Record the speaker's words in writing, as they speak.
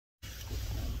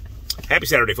Happy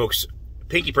Saturday, folks.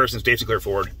 Pinky Persons, Dave Sinclair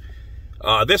Ford.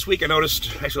 This week I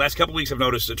noticed, actually last couple weeks I've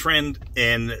noticed a trend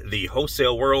in the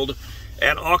wholesale world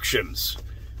at auctions.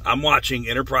 I'm watching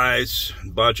Enterprise,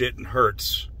 Budget, and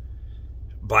Hertz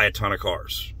buy a ton of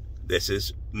cars. This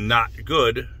is not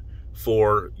good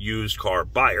for used car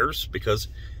buyers because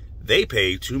they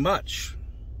pay too much.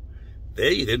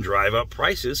 They then drive up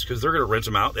prices because they're going to rent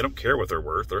them out. They don't care what they're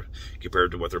worth or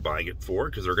compared to what they're buying it for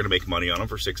because they're going to make money on them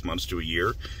for 6 months to a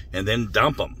year and then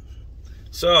dump them.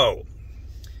 So,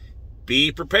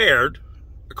 be prepared.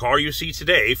 A car you see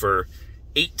today for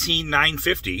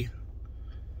 $18,950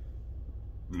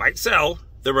 might sell.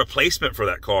 The replacement for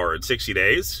that car in 60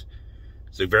 days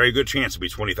is a very good chance it'll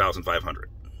be $20,500.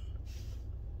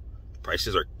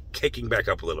 Prices are kicking back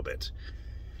up a little bit.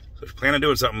 So if you plan on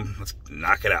doing something, let's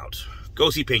knock it out. Go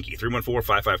see Pinky,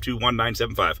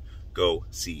 314-552-1975. Go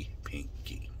see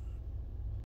Pinky.